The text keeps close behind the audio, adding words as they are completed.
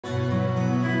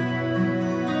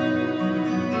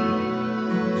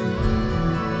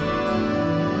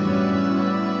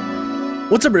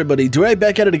What's up everybody, Dre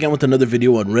back at it again with another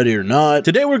video on Ready or Not.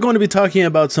 Today we're going to be talking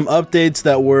about some updates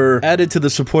that were added to the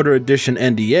Supporter Edition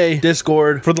NDA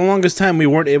Discord. For the longest time we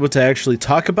weren't able to actually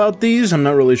talk about these, I'm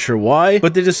not really sure why,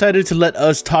 but they decided to let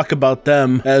us talk about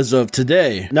them as of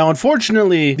today. Now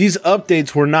unfortunately, these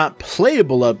updates were not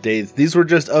playable updates, these were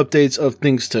just updates of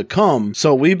things to come.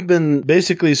 So we've been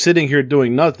basically sitting here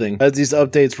doing nothing as these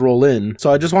updates roll in. So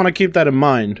I just want to keep that in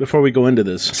mind before we go into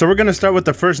this. So we're going to start with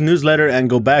the first newsletter and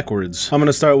go backwards. I'm going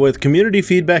to start with community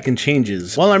feedback and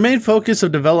changes. While our main focus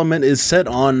of development is set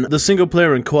on the single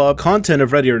player and co-op content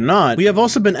of Ready or Not, we have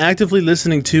also been actively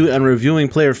listening to and reviewing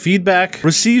player feedback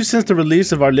received since the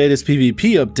release of our latest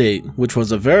PvP update, which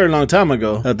was a very long time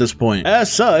ago at this point.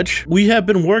 As such, we have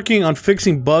been working on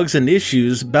fixing bugs and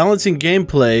issues, balancing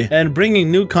gameplay, and bringing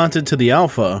new content to the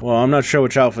alpha. Well, I'm not sure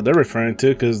which alpha they're referring to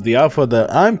because the alpha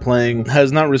that I'm playing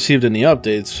has not received any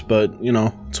updates, but you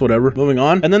know, it's whatever. Moving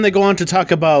on. And then they go on to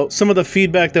talk about some of the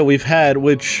feedback that we've had,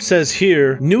 which says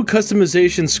here, new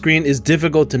customization screen is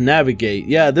difficult to navigate.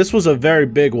 Yeah, this was a very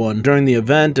big one during the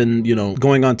event and, you know,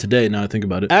 going on today now I think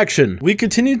about it. Action. We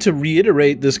continue to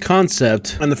reiterate this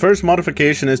concept, and the first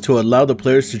modification is to allow the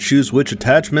players to choose which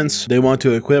attachments they want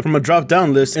to equip from a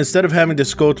drop-down list instead of having to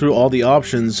scroll through all the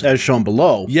options as shown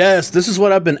below. Yes, this is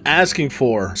what I've been asking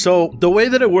for. So the way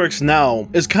that it works now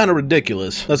is kind of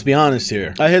ridiculous. Let's be honest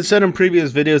here. I had said in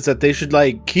previous videos that they should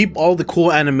like keep all the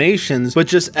cool animations but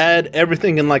just add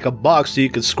everything in like a box so you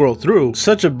could scroll through.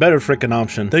 Such a better freaking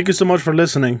option. Thank you so much for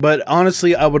listening, but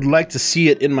honestly I would like to see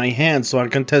it in my hand so I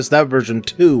can test that version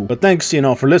too. But thanks, you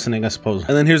know, for listening I suppose.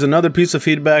 And then here's another piece of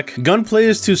feedback. Gunplay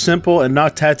is too simple and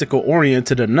not tactical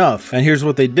oriented enough, and here's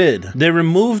what they did. They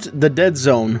removed the dead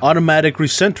zone automatic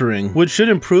recentering, which should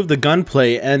improve the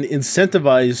gunplay and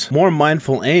incentivize more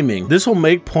mindful aiming. This will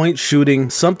make point shooting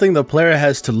something the player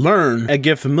has to learn and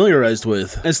get familiarized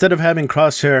with, instead of having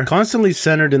crosshair constantly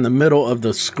centered in the middle of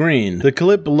the screen. The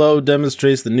clip below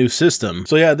demonstrates the new system.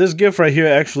 So yeah, this GIF right here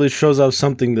actually shows off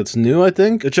something that's new, I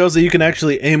think. It shows that you can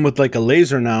actually aim with like a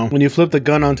laser now when you flip the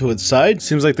gun onto its side.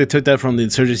 Seems like they took that from the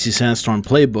Insurgency Sandstorm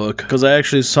playbook, because I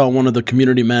actually saw one of the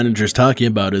community managers talking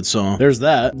about it, so there's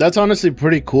that. That's honestly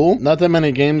pretty cool. Not that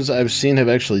many games I've seen have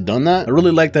actually done that. I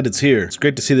really like that it's here. It's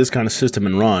great to see this kind of system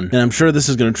in RON, and I'm sure this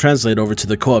is going to translate over to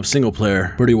the co-op single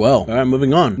player pretty well. Alright,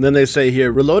 moving on. Then they say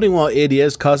here, reloading while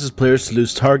ADS causes players to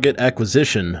lose target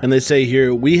acquisition. And they say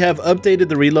here, we have updated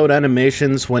the reload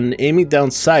animations when aiming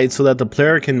down sights so that the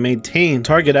player can maintain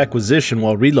target acquisition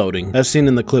while reloading, as seen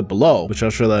in the clip below, which I'll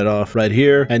show that off right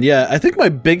here. And yeah, I think my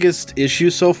biggest issue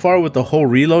so far with the whole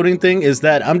reloading thing is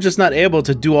that I'm just not able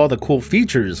to do all the cool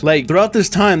features. Like, throughout this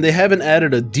time, they haven't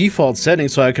added a default setting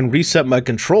so I can reset my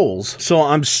controls. So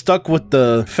I'm stuck with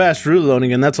the fast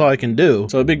reloading and that's all I can do.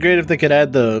 So it'd be great if they could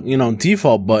add the, you know,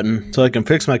 default button so I can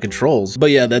fix my controls.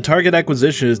 But yeah, that target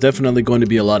acquisition is definitely going to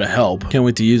be a lot of help. Can't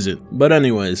wait to use it. But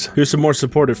anyways, here's some more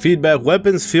supportive feedback.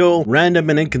 Weapons feel random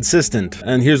and inconsistent.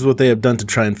 And here's what they have done to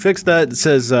try and fix that. It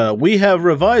says, we have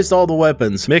revised all the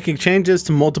weapons, making changes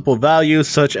to multiple values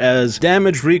such as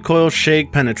damage, recoil,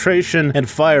 shake, penetration, and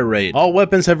fire rate. All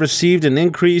weapons have received an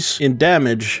increase in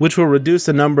damage, which will reduce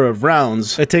the number of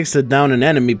rounds it takes to down an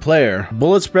enemy player.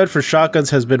 Bullet spread for shotguns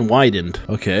has been widened.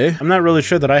 Okay, I'm not really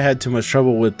sure that I had too much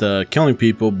trouble with killing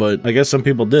people, but I guess some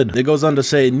people did. It goes on to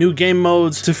say, new game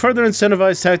modes. To further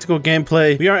incentivize tactical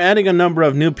gameplay, we are adding a number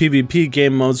of new PvP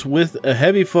game modes with a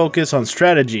heavy focus on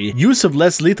strategy, use of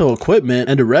less lethal equipment,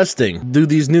 and arresting. Do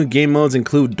these new game modes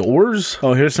include doors?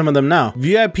 Oh, here's some of them now.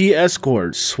 VIP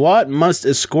escort. SWAT must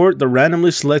escort the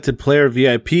randomly selected player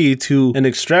VIP to an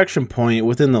extraction point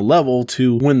within the level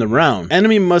to win the round.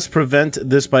 Enemy must prevent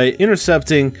this by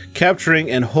intercepting, capturing,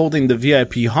 and holding the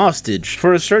VIP hostage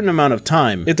for a certain amount of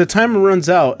time. If the timer runs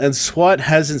out and SWAT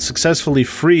hasn't successfully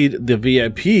freed the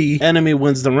VIP, enemy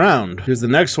wins the round. Here's the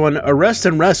next one. Arrest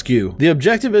and rescue. The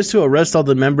objective is to arrest all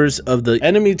the members of the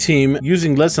enemy team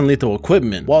using less than lethal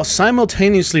equipment, while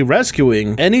simultaneously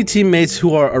rescuing any teammates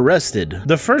who are arrested.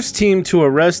 The first team to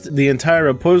arrest the entire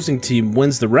opposing team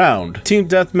wins the round. Team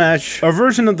Deathmatch, a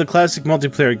version of the classic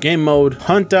multiplayer game mode.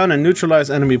 Hunt down and neutralize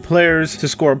enemy players to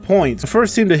score points. The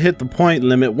first team to hit the point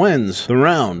limit wins the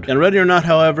round. And Ready or Not,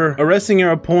 however, arresting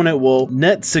your opponent will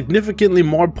net significantly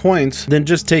more points than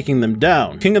just taking them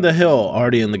down. King of the Hill,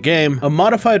 already in the game. A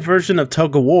modified version of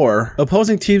Tug of War.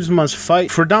 Opposing teams must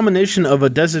fight for domination of a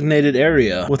designated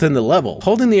area within the level.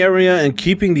 Holding the area and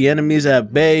keeping the enemies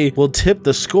at bay will tip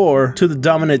the score to the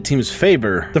dominant team's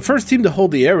favor. The first team to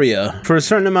hold the area for a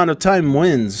certain amount of time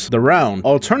wins the round.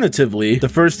 Alternatively, the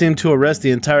first team to arrest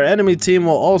the entire enemy team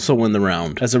will also win the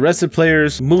round, as arrested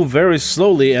players move very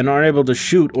slowly and aren't able to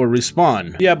shoot or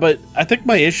respawn. Yeah, but I think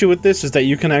my issue with this is that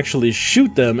you can actually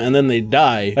shoot them and then they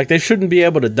die. Like, they shouldn't be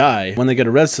able to die when they get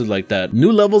arrested like that.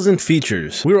 New levels and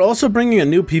features. We are also bringing a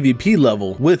new PvP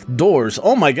level with doors.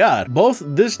 Oh my god. Both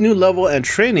this new level and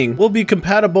training will be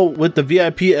compatible with the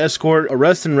VIP escort,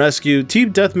 arrest and rescue,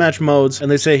 team deathmatch modes, and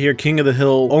they say here King of the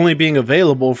Hill only being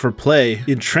available for play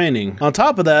in training. On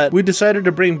top of that, we decided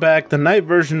to bring back the night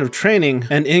version of training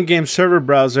and in-game server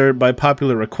browser by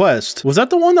popular request. Was that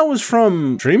the one that was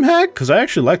from DreamHack? Because I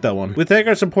actually like that one. We thank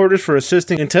our supporters for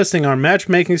assisting in testing our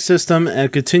matchmaking system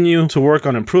and continue to work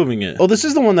on improving it. Oh, this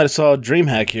is the one that I saw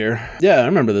DreamHack here. Yeah, I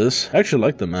remember this. I actually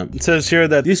like the map. It says here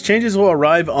that these changes will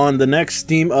arrive on the next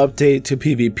Steam update to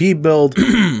PvP build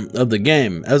of the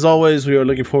game. As always, we are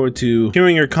looking forward to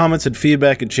hearing your comments and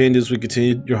feedback and changes. We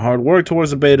continue your hard work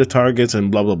towards the beta targets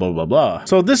and blah blah blah blah blah.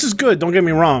 So this is good, don't get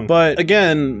me wrong, but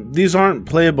again, these aren't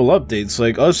playable updates.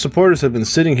 Like, us supporters have been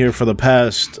sitting here for the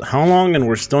past how long and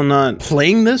we're still not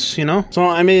playing this, you know? So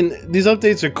I mean, these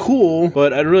updates are cool,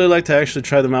 but I'd really like to actually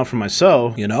try them out for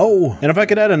myself, you know? And if I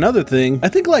could add another thing, I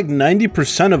think like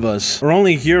 90% of us are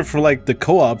only here for like the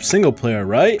co-op single player,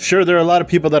 right? Sure, there are a lot of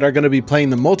people that are going to be playing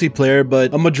the multiplayer,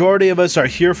 but a majority of us are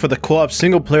here for the co-op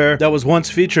single player that was once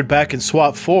featured back in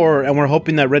Swat 4, and we're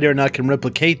hoping that Ready or Not can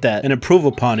replicate that and improve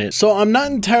upon it. So I'm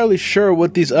not entirely sure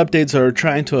what these updates are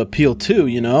trying to appeal to,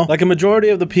 you know? Like, a majority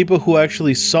of the people who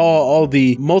actually saw all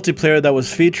the multiplayer that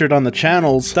was featured on the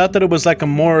channels thought that it was like a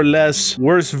more or less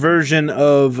worse version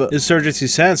of Insurgency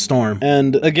Sandstorm.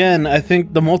 And again, I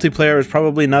think the multiplayer is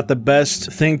probably not the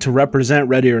best thing to represent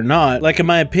Ready or Not. Like, in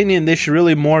my opinion, they should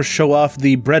really more show off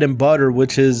the bread and butter,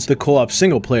 which is the co-op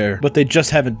single player, but they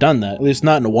just haven't done that, at least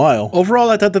not in a while. Overall,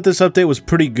 I thought that this update was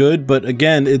pretty good, but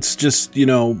again, it's just, you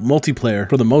know, multiplayer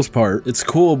for the most part. It's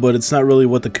cool, but it's not really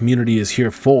what the community is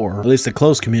here for, at least the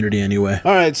close community anyway.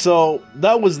 All right, so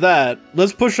that was that.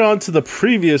 Let's push on to the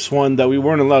previous one that we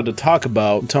weren't allowed to talk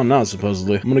about until now,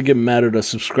 supposedly. I'm gonna get mad at a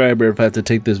subscriber if I have to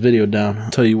take this video down.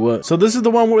 I'll tell you what. So this is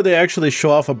the one where they actually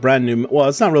show off a brand new, well,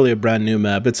 it's not really a brand new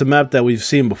map. It's a map that we've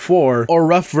seen before, or a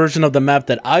rough version of the map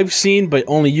that I've seen, but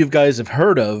only you guys have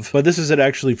heard of. But this is it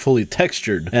actually fully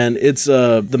textured, and it's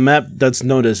the map that's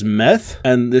known as Meth,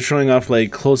 and they're showing off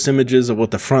like close images of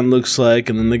what the front looks like,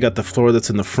 and then they got the floor that's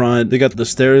in the front. They got the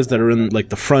stairs that are in like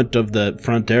the front of the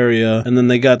front area, and then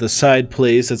they got the side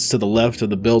place that's to the left of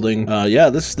the building. Yeah,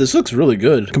 this looks really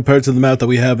good compared to the map that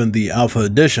we have in the Alpha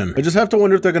Edition. I just have to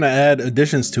wonder if they're gonna add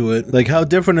additions to it. Like, how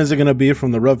different is it gonna be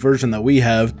from the rough version that we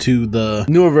have to the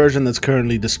newer version that's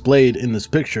currently displayed in this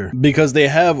picture? Because they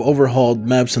have overhauled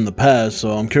maps in the past,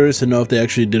 so I'm curious to know if they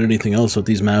actually did anything else with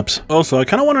these maps. Also, I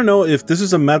kind of want to know if this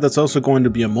is a map that's also going to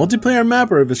be a multiplayer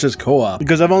map, or if it's just co-op,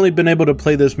 because I've only been able to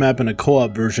play this map in a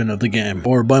co-op version of the game,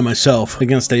 or by myself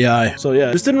against AI. So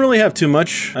yeah, this didn't really have too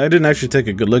much. I didn't actually take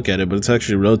a good look at it, but it's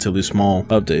actually a relatively small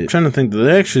update. I'm trying to think, did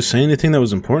they actually say anything that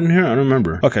was important here? I don't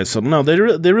remember. Okay, so no, they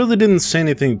really didn't say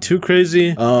anything too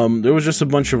crazy. There was just a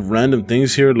bunch of random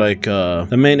things here, like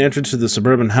the main entrance to the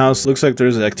suburban house looks like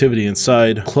there's activity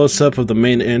inside. Close up of the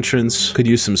main entrance, could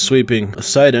use some sweeping. A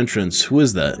side entrance, who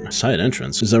is that? Side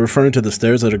entrance, is that referring to the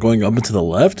stairs that are going up and to the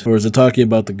left, or is it talking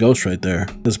about the ghost right there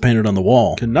that's painted on the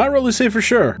wall? Cannot really say for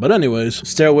sure, but anyways,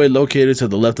 stairway located to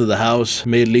the left of the house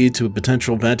may lead to a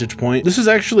potential vantage point. This is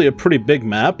actually a pretty big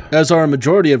map, as are a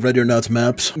majority of Ready or Not's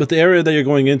maps, but the area that you're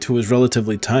going into is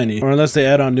relatively tiny, or unless they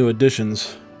add on new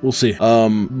additions, we'll see.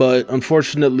 But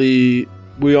unfortunately,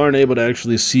 we aren't able to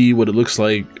actually see what it looks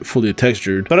like fully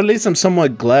textured, but at least I'm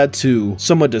somewhat glad to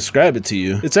somewhat describe it to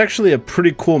you. It's actually a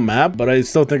pretty cool map, but I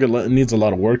still think it needs a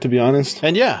lot of work, to be honest.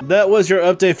 And yeah, that was your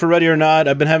update for Ready or Not.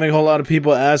 I've been having a whole lot of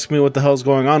people ask me what the hell's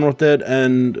going on with it,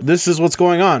 and this is what's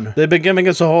going on. They've been giving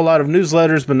us a whole lot of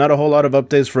newsletters, but not a whole lot of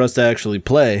updates for us to actually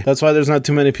play. That's why there's not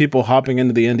too many people hopping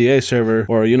into the NDA server,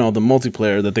 or, you know, the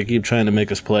multiplayer that they keep trying to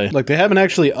make us play. Like, they haven't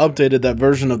actually updated that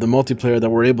version of the multiplayer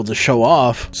that we're able to show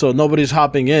off, so nobody's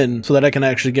hopping in so that I can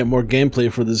actually get more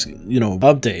gameplay for this, you know,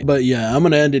 update. But yeah, I'm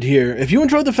gonna end it here. If you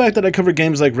enjoyed the fact that I cover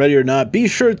games like Ready or Not, be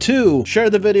sure to share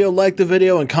the video, like the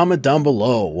video, and comment down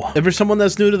below. If you're someone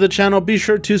that's new to the channel, be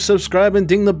sure to subscribe and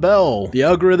ding the bell. The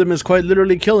algorithm is quite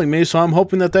literally killing me, so I'm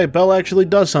hoping that that bell actually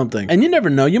does something. And you never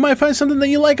know, you might find something that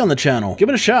you like on the channel. Give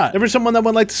it a shot. If you're someone that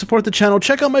would like to support the channel,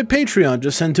 check out my Patreon.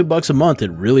 Just send $2 a month.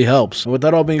 It really helps. And with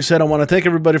that all being said, I want to thank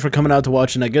everybody for coming out to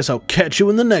watch, and I guess I'll catch you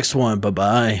in the next one.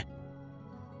 Bye-bye.